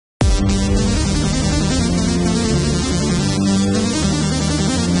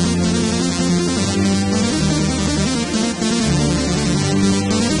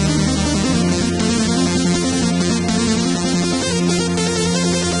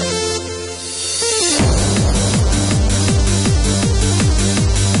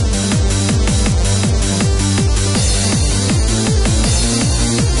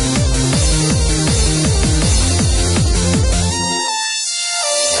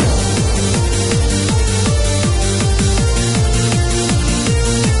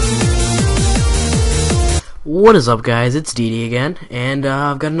What is up, guys? It's DD again, and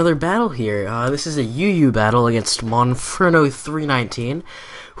I've got another battle here. This is a UU battle against Monferno391,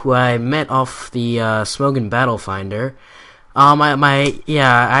 who I met off the Smogon Battle Finder.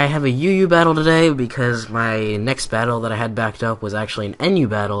 I have a UU battle today because my next battle that I had backed up was actually an NU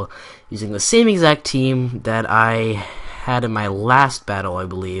battle using the same exact team that I had in my last battle, I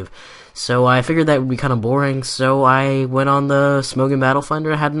believe. So I figured that would be kind of boring, so I went on the Smogon Battle Finder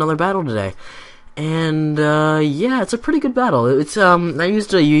and had another battle today. And, yeah, it's a pretty good battle. It's, I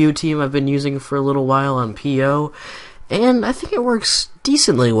used a UU team I've been using for a little while on PO, and I think it works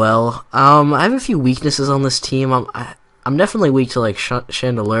decently well. I have a few weaknesses on this team. I'm definitely weak to, like,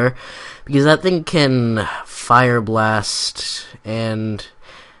 Chandelier, because that thing can Fire Blast, and,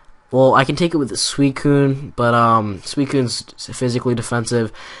 well, I can take it with the Suicune, but, Suicune's physically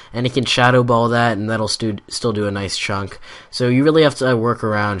defensive, and it can Shadow Ball that, and that'll still do a nice chunk. So you really have to work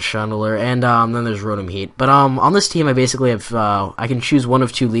around Chandelier, and, then there's Rotom Heat. But, on this team, I basically have, I can choose one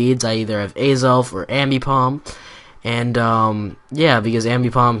of two leads. I either have Azelf or Ambipom. And, yeah, because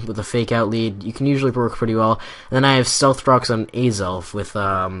Ambipom with a fake out lead, you can usually work pretty well. And then I have Stealth Rocks on Azelf with,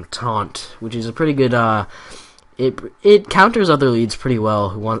 Taunt, which is a pretty good, It counters other leads pretty well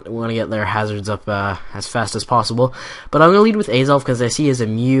who want to get their hazards up as fast as possible. But I'm going to lead with Azelf because I see he has a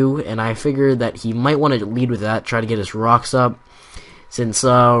Mew, and I figured that he might want to lead with that, try to get his rocks up, since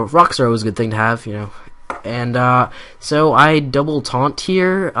rocks are always a good thing to have, you know. And so I double taunt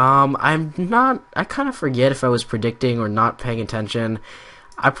here. I kind of forget if I was predicting or not paying attention.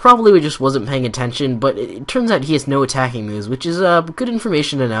 I probably just wasn't paying attention, but it turns out he has no attacking moves, which is good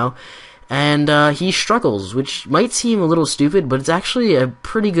information to know. And he struggles, which might seem a little stupid, but it's actually a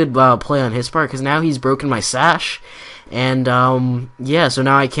pretty good play on his part, because now he's broken my Sash. And, yeah, so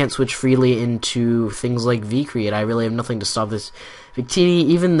now I can't switch freely into things like V-Create. I really have nothing to stop this Victini,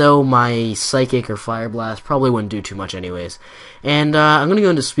 even though my Psychic or Fire Blast probably wouldn't do too much anyways. And, I'm gonna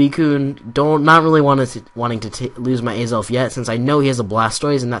go into Suicune. Not really wanting to lose my Azelf yet, since I know he has a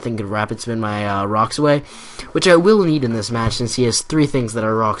Blastoise, and that thing could Rapid Spin my, Rocks away, which I will need in this match, since he has 3 things that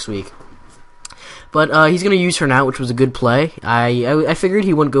are Rocks weak. But he's going to use Turn Out, which was a good play. I figured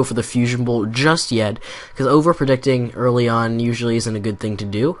he wouldn't go for the Fusion Bolt just yet, because over-predicting early on usually isn't a good thing to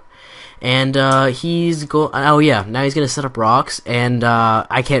do. And now he's going to set up Rocks, and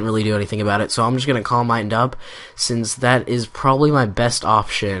I can't really do anything about it, so I'm just going to Calm Mind up, since that is probably my best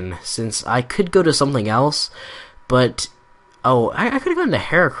option, since I could go to something else, but... Oh, I could have gone to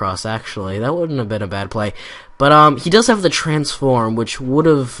Heracross, actually. That wouldn't have been a bad play. But, he does have the Transform, which would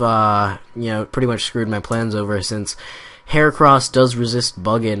have, pretty much screwed my plans over, since Heracross does resist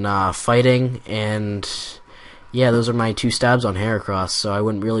Bug in, fighting, and, yeah, those are my 2 stabs on Heracross, so I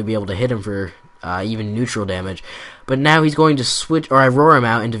wouldn't really be able to hit him for, even neutral damage. But now he's going to switch, or I roar him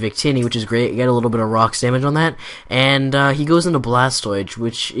out into Victini, which is great. Get a little bit of Rocks damage on that, and he goes into Blastoise,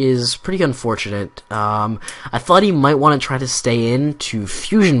 which is pretty unfortunate. I thought he might want to try to stay in to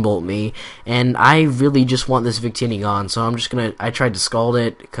Fusion Bolt me, and I really just want this Victini gone, so I tried to Scald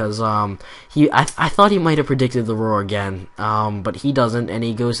it, because I thought he might have predicted the roar again, but he doesn't, and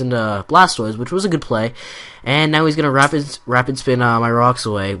he goes into Blastoise, which was a good play. And now he's going to rapid spin my Rocks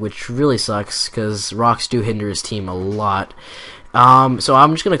away, which really sucks, because Rocks do hinder his team a lot. So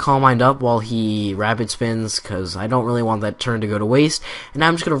I'm just going to Calm Mind up while he rapid spins, because I don't really want that turn to go to waste. And now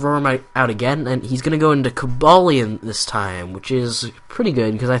I'm just going to roar him out again, and he's going to go into Cobalion this time, which is pretty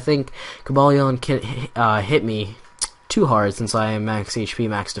good, because I think Cobalion can hit me too hard, since I am max HP,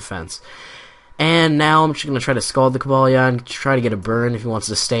 max defense. And now I'm just going to try to Scald the Cobalion, try to get a burn if he wants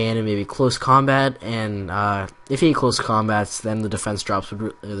to stay in and maybe close combat, and if he close combats, then the defense drops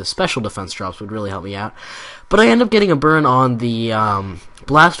the special defense drops would really help me out. But I end up getting a burn on the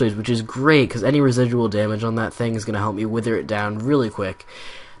Blastoise, which is great, because any residual damage on that thing is going to help me wither it down really quick,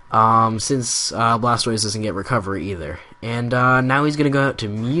 since Blastoise doesn't get recovery either. And now he's going to go out to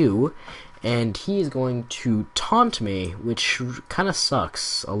Mew, and he is going to taunt me, which kind of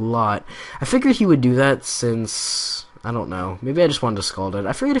sucks a lot. I figured he would do that since, I don't know, maybe I just wanted to Scald it.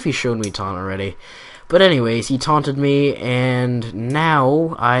 I forget if he showed me taunt already. But anyways, he taunted me, and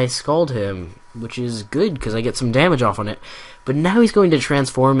now I Scald him, which is good, because I get some damage off on it. But now he's going to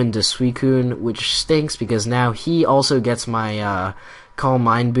transform into Suicune, which stinks, because now he also gets my, Calm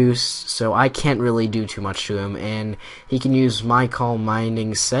Mind boost, so I can't really do too much to him, and he can use my Calm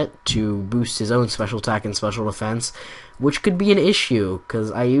Minding set to boost his own special attack and special defense, which could be an issue,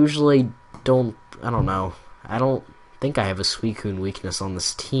 because I usually don't think I have a Suicune weakness on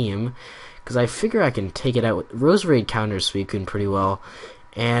this team, because I figure I can take it out. Roserade counters Suicune pretty well,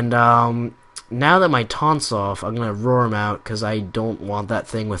 and now that my taunt's off, I'm gonna roar him out because I don't want that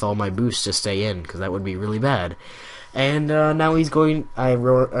thing with all my boosts to stay in, because that would be really bad. And now he's going. I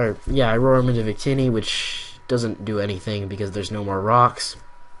roar him into Victini, which doesn't do anything because there's no more rocks.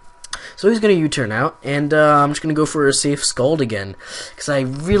 So he's going to U-turn out, and I'm just going to go for a safe Scald again, because I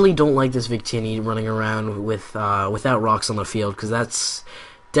really don't like this Victini running around with without rocks on the field, because that's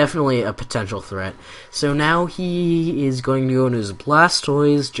definitely a potential threat. So now he is going to go into his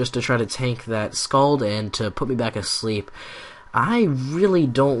Blastoise just to try to tank that Scald and to put me back asleep. I really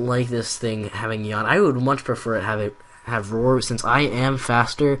don't like this thing having Yawn. I would much prefer it have Roar, since I am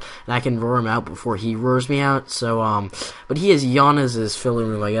faster and I can roar him out before he roars me out. So but he has Yawn as his filler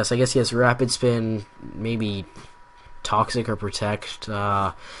move, I guess. I guess he has Rapid Spin, maybe Toxic or Protect,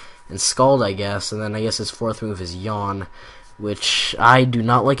 and Scald, I guess. And then I guess his fourth move is Yawn, which I do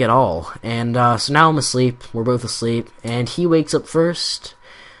not like at all. And so now I'm asleep. We're both asleep, and he wakes up first.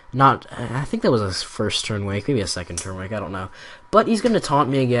 I think that was his first turn wake, maybe a second turn wake, I don't know. But he's going to taunt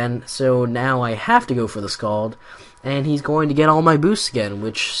me again, so now I have to go for the Scald, and he's going to get all my boosts again,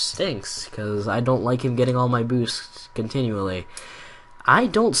 which stinks, because I don't like him getting all my boosts continually. I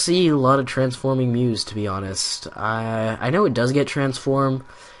don't see a lot of transforming Mews, to be honest. I know it does get transform,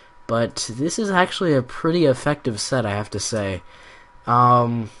 but this is actually a pretty effective set, I have to say.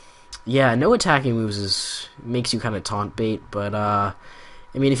 Yeah, no attacking moves makes you kind of taunt bait, but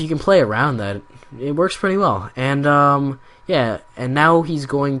I mean, if you can play around that, it works pretty well. And, yeah, and now he's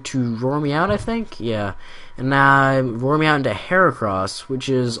going to roar me out, I think? Yeah. And now roar me out into Heracross, which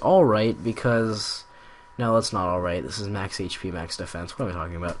is alright, because... No, that's not alright. This is max HP, max defense. What am I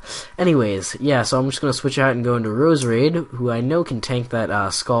talking about? Anyways, yeah, so I'm just going to switch out and go into Roserade, who I know can tank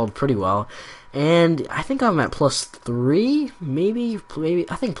that Scald pretty well. And I think I'm at +3, maybe,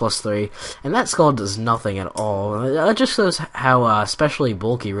 I think +3, and that Scald does nothing at all. It just shows how especially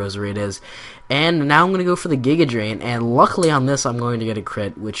bulky Roserade is. And now I'm going to go for the Giga Drain, and luckily on this I'm going to get a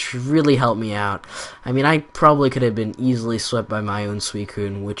crit, which really helped me out. I mean, I probably could have been easily swept by my own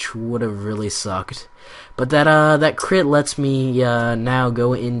Suicune, which would have really sucked. But that crit lets me now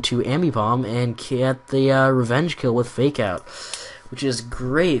go into Ambipom and get the revenge kill with Fake Out, which is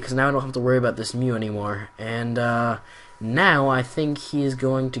great, because now I don't have to worry about this Mew anymore. And now I think he is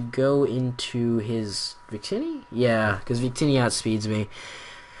going to go into his Victini? Yeah, because Victini outspeeds me.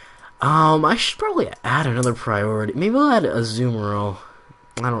 I should probably add another priority. Maybe I'll add a Azumarill.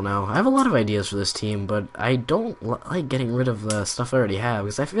 I don't know. I have a lot of ideas for this team, but I don't like getting rid of the stuff I already have,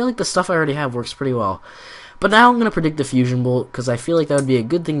 because I feel like the stuff I already have works pretty well. But now I'm going to predict the Fusion Bolt, because I feel like that would be a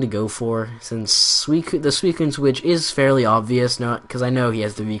good thing to go for, since the Suicune switch is fairly obvious, because I know he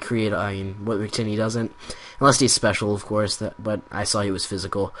has the V-Create, I mean, what Victini doesn't. Unless he's special, of course, but I saw he was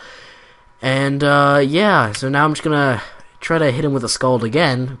physical. And, yeah, so now I'm just going to try to hit him with a Scald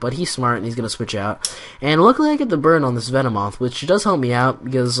again, but he's smart and he's going to switch out. And luckily I get the burn on this Venomoth, which does help me out,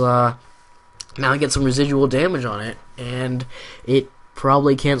 because now I get some residual damage on it, and it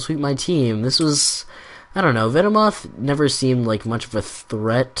probably can't sweep my team. This was... I don't know, Venomoth never seemed like much of a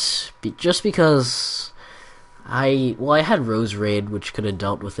threat, just because I had Roserade, which could have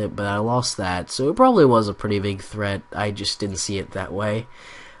dealt with it, but I lost that, so it probably was a pretty big threat. I just didn't see it that way.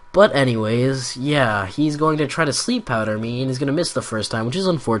 But anyways, yeah, he's going to try to Sleep Powder me, and he's going to miss the first time, which is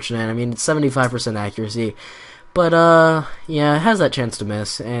unfortunate. I mean, it's 75% accuracy, but yeah, it has that chance to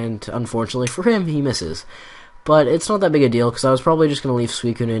miss, and unfortunately for him, he misses. But it's not that big a deal, because I was probably just going to leave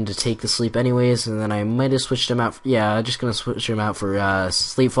Suicune in to take the sleep anyways, and then I might have switched him out. Yeah, just going to switch him out for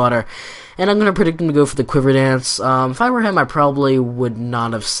Sleep Fodder. And I'm going to predict him to go for the Quiver Dance. If I were him, I probably would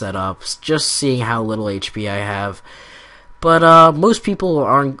not have set up, just seeing how little HP I have. But most people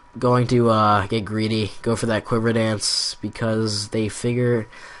aren't going to get greedy, go for that Quiver Dance, because they figure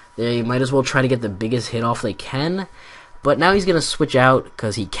they might as well try to get the biggest hit off they can. But now he's going to switch out,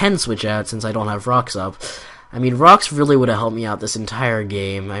 because he can switch out since I don't have Rocks up. I mean, Rocks really would have helped me out this entire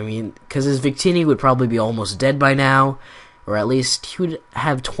game. I mean, because his Victini would probably be almost dead by now, or at least he would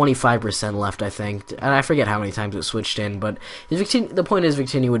have 25% left, I think. And I forget how many times it switched in, but his Victini, the point is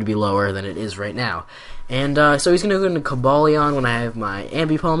Victini would be lower than it is right now. And so he's going to go into Cobalion when I have my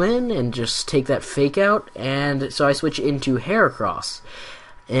Ambipom in, and just take that Fake Out, and so I switch into Heracross.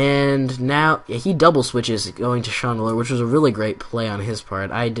 And now, yeah, he double switches going to Chandler, which was a really great play on his part.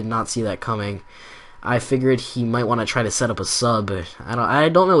 I did not see that coming. I figured he might want to try to set up a sub. I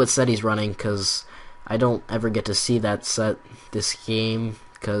don't know what set he's running, because I don't ever get to see that set this game,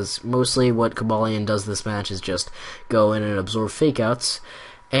 because mostly what Cobalion does this match is just go in and absorb Fake Outs.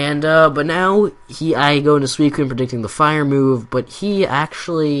 And but now I go into Suicune predicting the Fire move, but he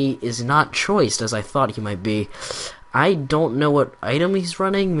actually is not choiced as I thought he might be. I don't know what item he's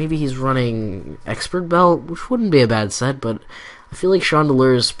running. Maybe he's running Expert Belt, which wouldn't be a bad set, but I feel like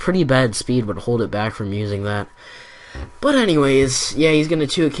Chandelure's pretty bad speed would hold it back from using that. But anyways, yeah, he's gonna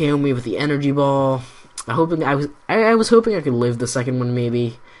 2KO me with the Energy Ball. I was hoping I could live the second one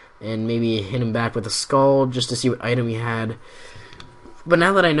maybe, and maybe hit him back with a Skull just to see what item he had. But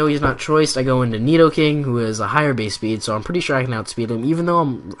now that I know he's not choiced, I go into Nidoking, who is a higher base speed, so I'm pretty sure I can outspeed him, even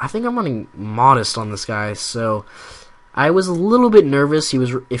though I think I'm running Modest on this guy, so I was a little bit nervous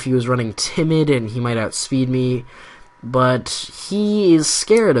if he was running Timid and he might outspeed me, but he is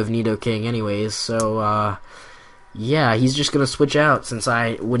scared of Nidoking anyways, so yeah, he's just going to switch out since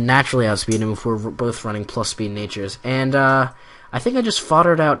I would naturally outspeed him if we're both running plus speed natures. And I think I just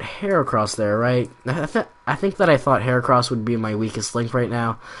foddered out Heracross there, right? I think that I thought Heracross would be my weakest link right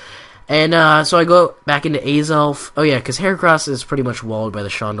now. And so I go back into Azelf. Oh yeah, because Heracross is pretty much walled by the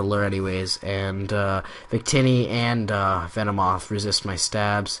Chandelure anyways. And Victini and Venomoth resist my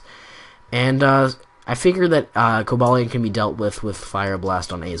stabs. And I figure that Cobalion can be dealt with Fire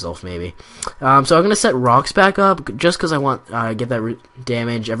Blast on Azelf, maybe. So I'm going to set Rocks back up, just because I want get that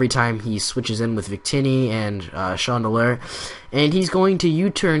damage every time he switches in with Victini and Chandelure. And he's going to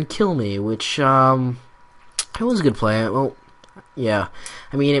U-turn kill me, which, it was a good play. Well, yeah.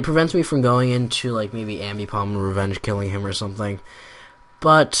 I mean, it prevents me from going into, like, maybe Ambipom and revenge killing him or something.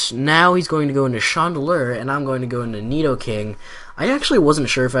 But now he's going to go into Chandelure, and I'm going to go into Nidoking. I actually wasn't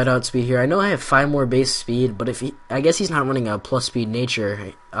sure if I'd outspeed here. I know I have 5 more base speed, but I guess he's not running a plus speed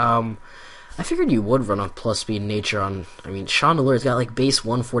nature. I figured you would run a plus speed nature on. I mean, Chandelure's got like base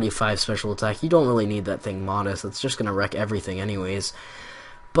 145 special attack. You don't really need that thing Modest. It's just gonna wreck everything anyways.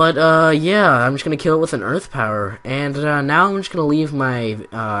 But yeah, I'm just gonna kill it with an Earth Power, and now I'm just gonna leave my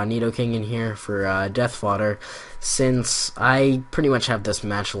Nidoking in here for Death Fodder, since I pretty much have this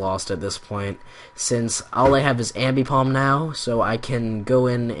match lost at this point. Since all I have is Ambipom now, so I can go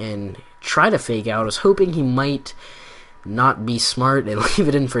in and try to fake out. I was hoping he might not be smart and leave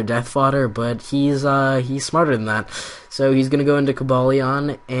it in for Death Fodder, but he's smarter than that. So he's gonna go into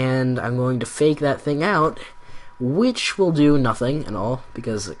Cobalion, and I'm going to fake that thing out, which will do nothing at all,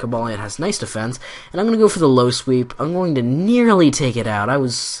 because Cobalion has nice defense, and I'm going to go for the low sweep. I'm going to nearly take it out. He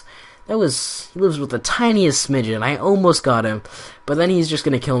lives with the tiniest smidgen. I almost got him, but then he's just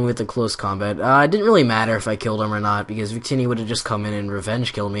going to kill me with the close combat. It didn't really matter if I killed him or not, because Victini would have just come in and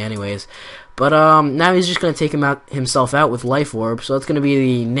revenge killed me anyways. But now he's just going to take himself out with Life Orb, so that's going to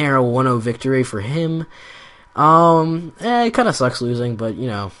be the narrow 1-0 victory for him. It kind of sucks losing, but, you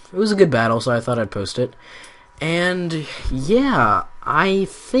know, it was a good battle, so I thought I'd post it. And yeah, I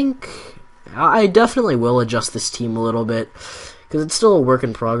think I definitely will adjust this team a little bit, because it's still a work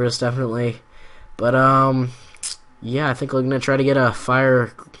in progress, definitely. But yeah, I think I'm gonna try to get a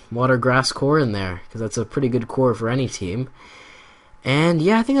Fire, Water, Grass core in there, because that's a pretty good core for any team. And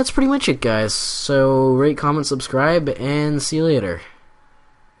yeah, I think that's pretty much it, guys. So rate, comment, subscribe, and see you later.